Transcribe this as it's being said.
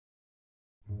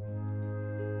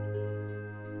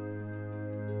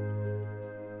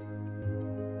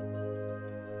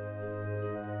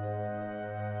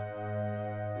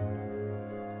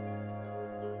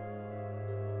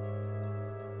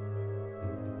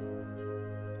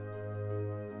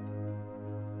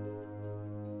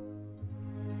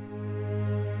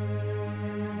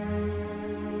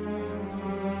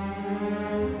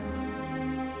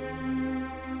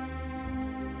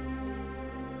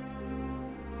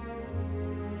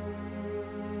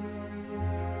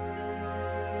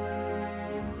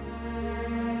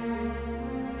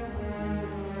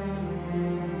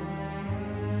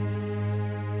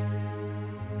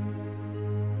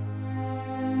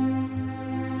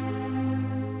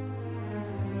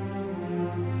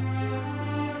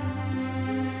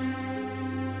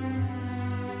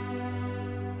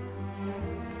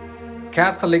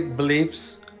Catholic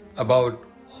beliefs about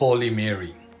Holy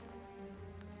Mary.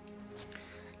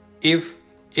 If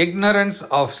ignorance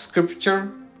of Scripture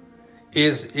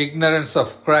is ignorance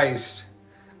of Christ,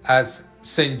 as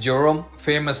St. Jerome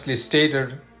famously stated,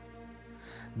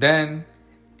 then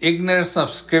ignorance of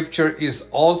Scripture is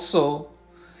also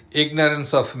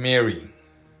ignorance of Mary.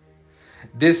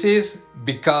 This is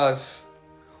because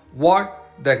what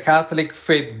the Catholic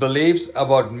faith believes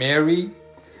about Mary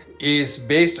is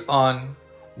based on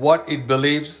what it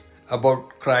believes about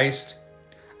Christ,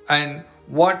 and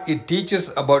what it teaches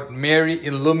about Mary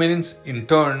illuminates in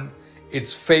turn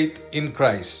its faith in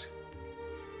Christ.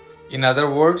 In other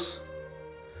words,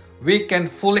 we can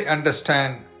fully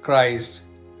understand Christ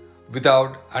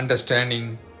without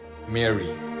understanding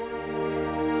Mary.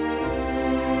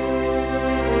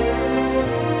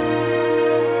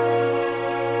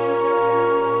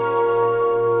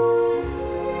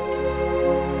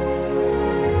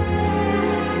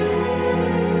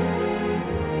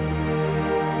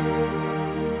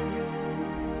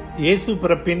 இயேசு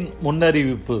பிறப்பின்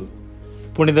முன்னறிவிப்பு.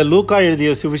 புனித லூக்கா எழுதிய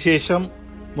சுவிசேஷம்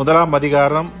 1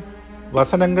 அதிகாரம்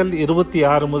வசனங்கள்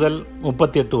 26 முதல்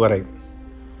 38 வரை.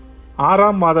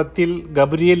 6ஆம் மாதத்தில்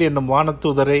கபிரியேல் என்னும்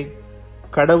வானதூதரை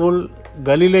கடவுள்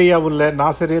கலிலேயாவுள்ள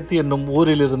நாசரேத்து என்னும்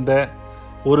ஊரிலிருந்த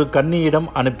ஒரு கன்னியிடம்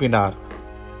அனுப்பினார்.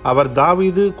 அவர்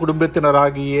தாவீது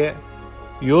குடும்பத்தினராகிய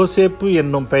யோசேப்பு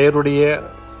என்னும் பெயருடைய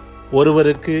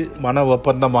ஒருவருக்கு மன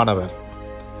ஒப்பந்தமானவர்.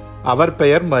 அவர்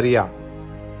பெயர் மரியா.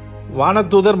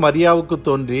 வானதூதர் மரியாவுக்கு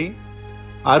தோன்றி,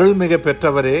 அருள்மிக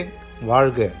பெற்றவரே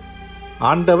வாழ்க,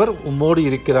 ஆண்டவர் உம்மோடு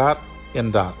இருக்கிறார்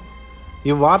என்றார்.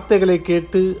 இவ்வார்த்தைகளை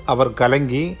கேட்டு அவர்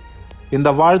கலங்கி, இந்த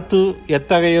வாழ்த்து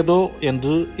எத்தகையதோ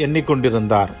என்று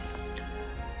எண்ணிக்கொண்டிருந்தார்.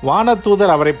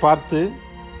 வானதூதர் அவரை பார்த்து,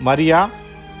 மரியா,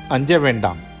 அஞ்ச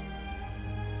வேண்டாம்,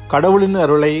 கடவுளின்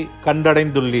அருளை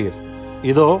கண்டடைந்துள்ளீர்.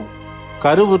 இதோ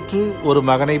கருவுற்று ஒரு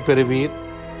மகனை பெறுவீர்,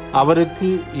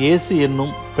 அவருக்கு இயேசு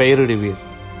என்னும் பெயரிடுவீர்.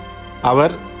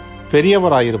 அவர்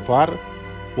பெரியவராயிருப்பார்,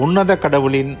 உன்னத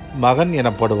கடவுளின் மகன்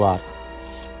எனப்படுவார்.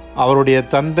 அவருடைய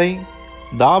தந்தை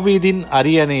தாவீதின்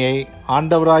அரியணையை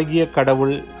ஆண்டவராகிய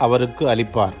கடவுள் அவருக்கு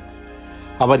அளிப்பார்.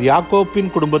 அவர் யாக்கோப்பின்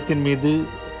குடும்பத்தின் மீது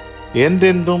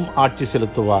என்றென்றும் ஆட்சி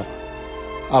செலுத்துவார்.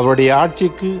 அவருடைய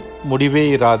ஆட்சிக்கு முடிவே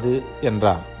இராது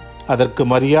என்றார். அதற்கு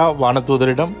மரியா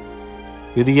வானதூதரிடம்,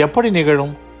 இது எப்படி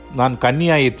நிகழும்? நான்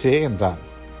கன்னியாயிற்றே என்றார்.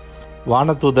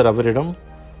 வானதூதர் அவரிடம்,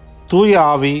 தூய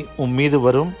ஆவி மீது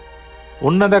வரும்,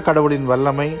 உன்னத கடவுளின்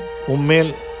வல்லமை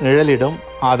உம்மேல் நிழலிடும்.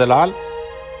 ஆதலால்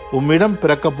உம்மிடம்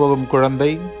பிறக்கப் போகும் குழந்தை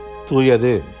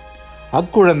தூயது.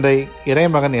 அக்குழந்தை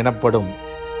இறைமகன் எனப்படும்.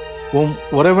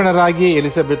 உறவினராகிய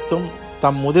எலிசபெத்தும்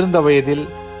தம் முதிர்ந்த வயதில்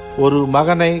ஒரு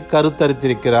மகனை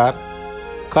கருத்தரித்திருக்கிறார்.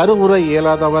 கருவுற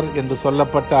இயலாதவர் என்று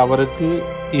சொல்லப்பட்ட அவருக்கு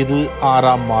இது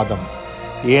 6ஆம் மாதம்.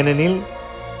 ஏனெனில்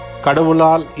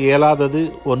கடவுளால் இயலாதது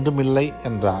ஒன்றுமில்லை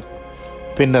என்றார்.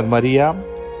 பின்னர் மரியா,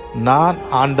 நான்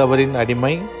ஆண்டவரின்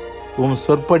அடிமை,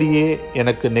 சொற்படியே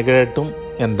எனக்கு நிகழட்டும்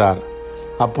என்றார்.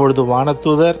 அப்பொழுது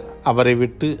வானதூதர் அவரை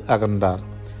விட்டு அகன்றார்.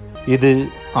 இது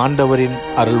ஆண்டவரின்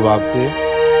அருள்வாக்கு.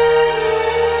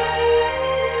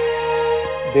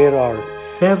 There are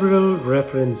several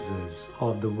references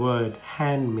of the word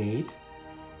handmaid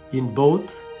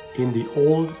both in the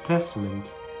Old Testament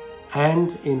and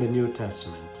in the New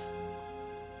Testament.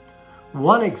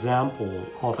 One example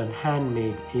of an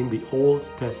handmaid in the Old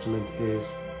Testament is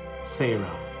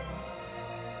Sarah.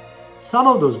 Some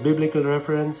of those biblical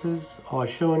references are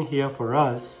shown here for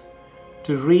us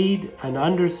to read and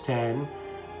understand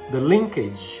the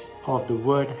linkage of the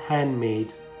word handmaid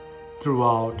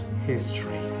throughout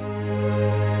history.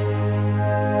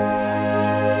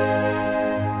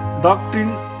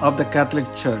 Doctrine of the Catholic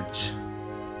Church.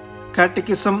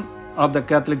 Catechism of the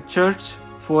Catholic Church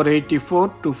 484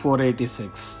 to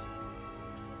 486.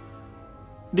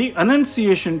 The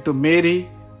Annunciation to Mary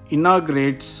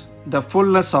inaugurates the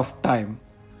fullness of time,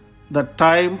 the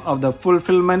time of the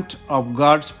fulfillment of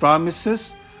God's promises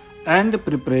and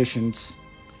preparations.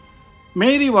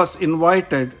 Mary was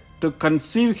invited to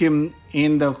conceive him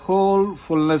in the whole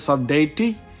fullness of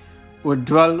deity who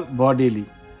dwell bodily.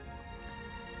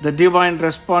 The divine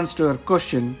response to her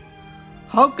question,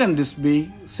 "How can this be,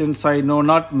 since I know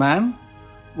not man?"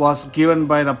 was given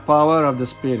by the power of the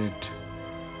Spirit.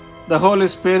 The Holy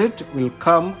Spirit will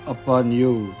come upon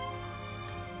you.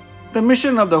 The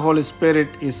mission of the Holy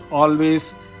Spirit is always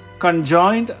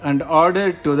conjoined and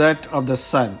ordered to that of the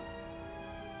Son.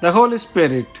 The Holy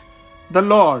Spirit, the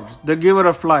Lord, the giver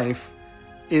of life,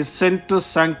 is sent to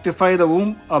sanctify the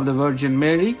womb of the Virgin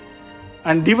Mary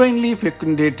and divinely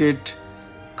fecundate it,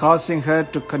 causing her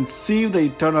to conceive the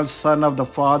eternal Son of the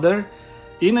Father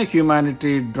in a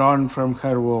humanity drawn from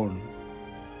her own.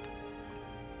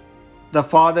 The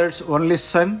Father's only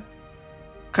Son,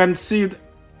 conceived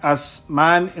as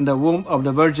man in the womb of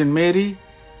the Virgin Mary,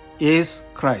 is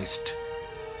Christ.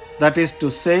 That is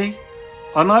to say,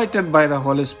 anointed by the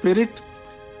Holy Spirit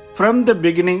from the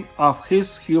beginning of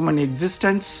his human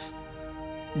existence,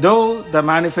 though the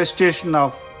manifestation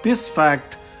of this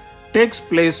fact takes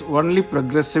place only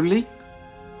progressively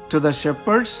to the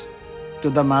shepherds, to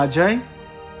the Magi,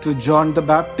 to John the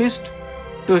Baptist,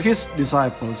 to his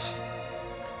disciples.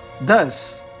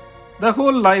 Thus, the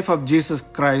whole life of Jesus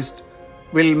Christ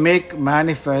will make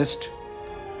manifest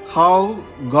how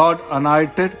God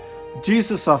anointed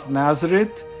Jesus of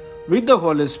Nazareth with the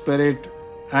Holy Spirit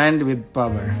and with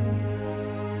power.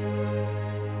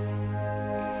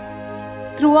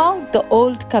 Throughout the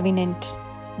Old Covenant,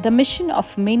 the mission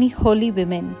of many holy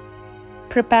women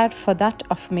prepared for that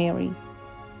of Mary.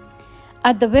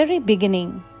 At the very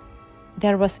beginning,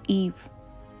 there was Eve.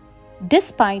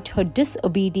 Despite her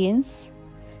disobedience,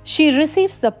 she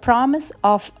receives the promise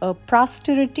of a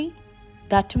posterity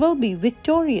that will be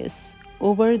victorious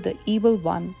over the evil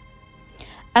one,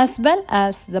 as well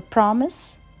as the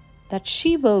promise that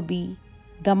she will be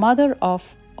the mother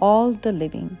of all the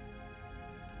living.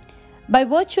 By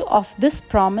virtue of this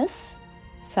promise,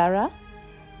 Sarah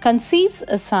conceives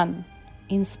a son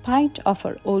in spite of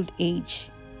her old age.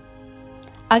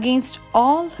 Against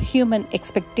all human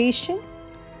expectation,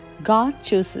 God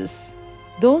chooses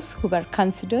those who were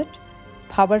considered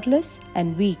powerless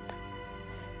and weak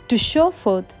to show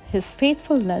forth his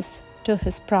faithfulness to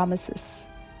his promises.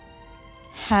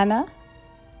 Hannah,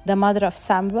 the mother of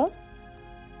Samuel,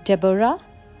 Deborah,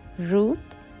 Ruth,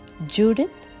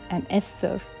 Judith, and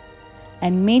Esther,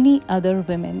 and many other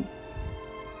women.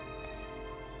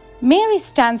 Mary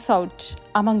stands out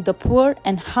among the poor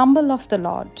and humble of the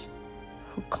Lord,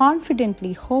 who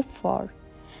confidently hope for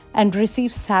and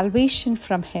receive salvation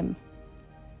from him.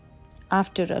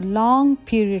 After a long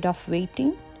period of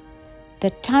waiting, the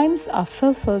times are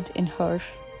fulfilled in her,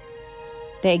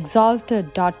 the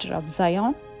exalted daughter of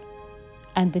Zion,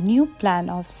 and the new plan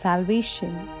of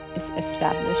salvation is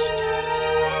established.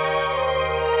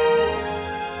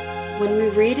 When we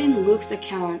read in Luke's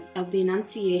account of the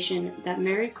Annunciation that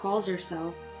Mary calls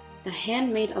herself the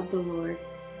handmaid of the Lord,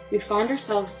 we find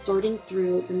ourselves sorting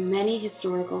through the many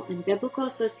historical and biblical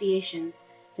associations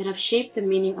that have shaped the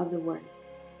meaning of the word.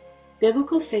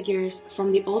 Biblical figures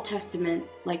from the Old Testament,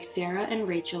 like Sarah and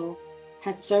Rachel,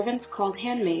 had servants called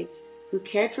handmaids who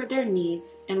cared for their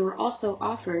needs and were also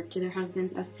offered to their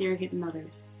husbands as surrogate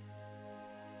mothers.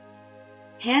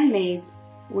 Handmaids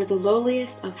were the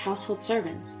lowliest of household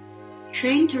servants,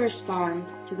 trained to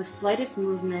respond to the slightest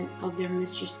movement of their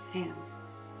mistress' hands,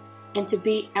 and to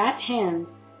be at hand,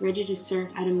 ready to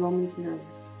serve at a moment's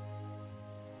notice.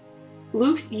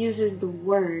 Luke uses the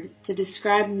word to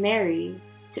describe Mary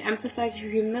to emphasize her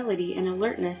humility and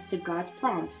alertness to God's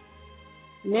prompts.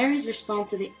 Mary's response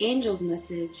to the angel's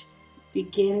message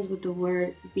begins with the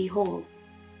word "behold,"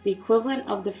 the equivalent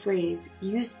of the phrase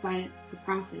used by the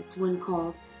prophets when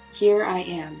called, "Here I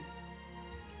am."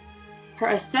 Her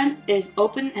assent is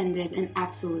open-ended and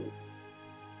absolute.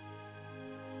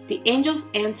 The angel's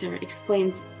answer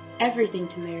explains everything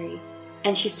to Mary,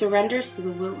 and she surrenders to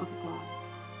the will of God.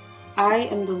 "I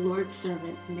am the Lord's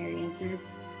servant," Mary answered.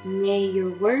 "May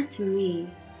your word to me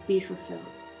be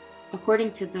fulfilled,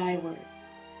 according to thy word."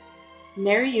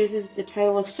 Mary uses the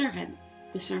title of servant,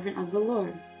 the servant of the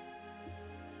Lord.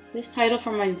 This title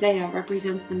from Isaiah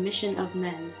represents the mission of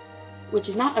men, which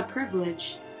is not a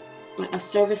privilege, but a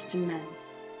service to men.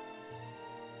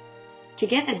 To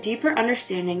get a deeper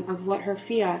understanding of what her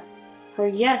fiat, her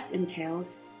yes, entailed,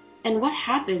 and what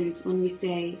happens when we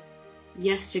say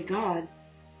yes to God,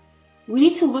 we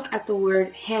need to look at the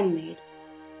word handmaid.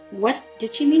 What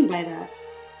did she mean by that?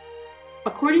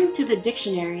 According to the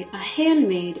dictionary, a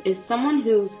handmaid is someone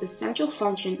whose essential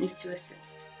function is to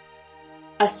assist.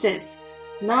 Assist,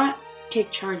 not take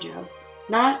charge of,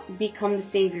 not become the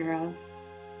savior of,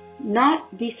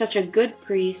 not be such a good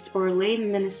priest or lay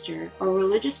minister or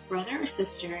religious brother or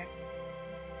sister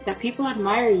that people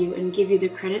admire you and give you the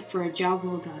credit for a job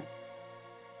well done.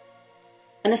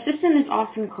 An assistant is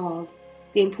often called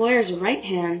the employer's right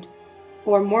hand,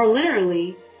 or more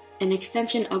literally, an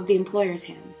extension of the employer's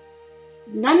hand.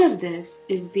 None of this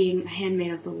is being a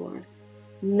handmaid of the Lord.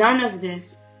 None of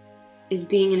this is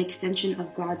being an extension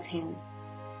of God's hand.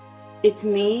 It's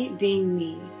me being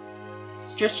me,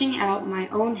 stretching out my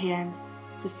own hand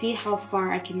to see how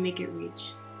far I can make it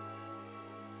reach.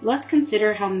 Let's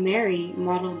consider how Mary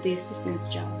modeled the assistant's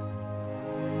job.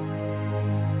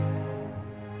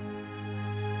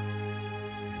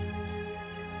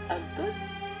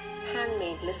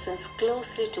 listens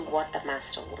closely to what the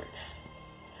Master wants.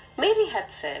 Mary had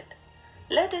said,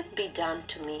 "Let it be done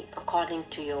to me according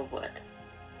to your word."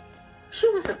 She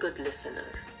was a good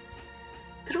listener.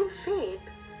 Through faith,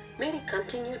 Mary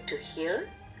continued to hear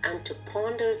and to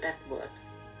ponder that word,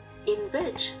 in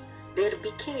which there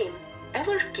became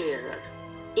ever clearer,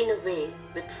 in a way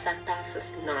which surpasses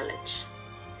knowledge,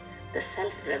 the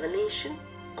self-revelation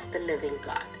of the living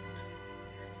God.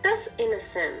 Thus, in a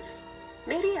sense,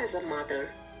 Mary as a mother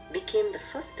became the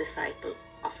first disciple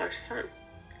of her son.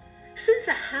 Since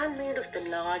a handmaid of the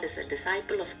Lord is a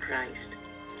disciple of Christ,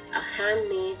 a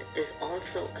handmaid is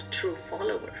also a true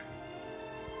follower.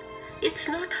 It's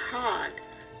not hard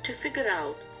to figure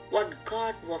out what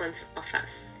God wants of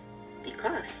us,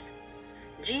 because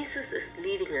Jesus is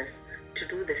leading us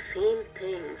to do the same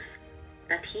things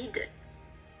that he did.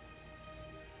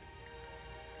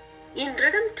 In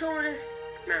Redemptoris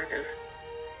Mater,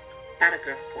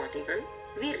 paragraph 41,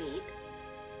 we read,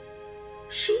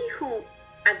 "She who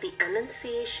at the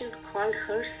Annunciation called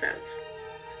herself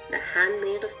the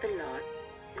handmaid of the Lord,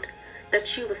 that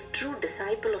she was true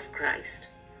disciple of Christ,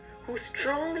 who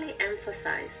strongly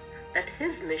emphasized that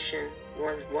his mission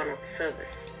was one of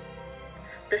service.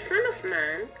 The Son of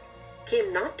Man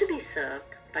came not to be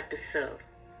served, but to serve,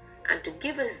 and to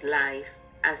give his life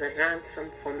as a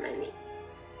ransom for many."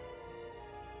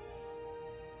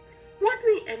 What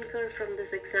we incur from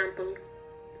this example?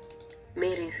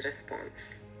 Mary's response,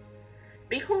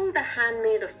 "Behold the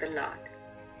handmaid of the Lord,"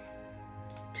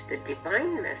 to the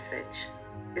divine message,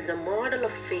 is a model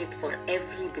of faith for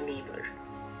every believer.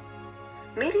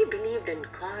 Mary believed in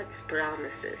God's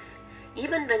promises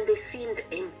even when they seemed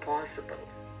impossible.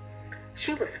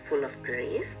 She was full of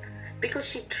grace because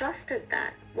she trusted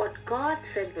that what God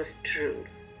said was true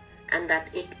and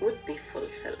that it would be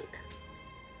fulfilled.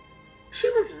 She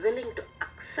was willing to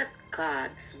accept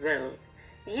God's will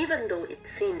even though it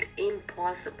seemed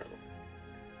impossible.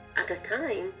 At a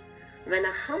time when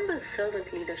a humble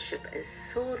servant leadership is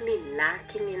sorely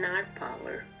lacking in our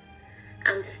power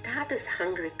and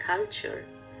status-hungry culture,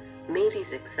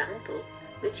 Mary's example,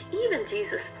 which even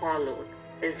Jesus followed,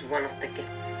 is one of the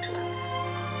gifts to us.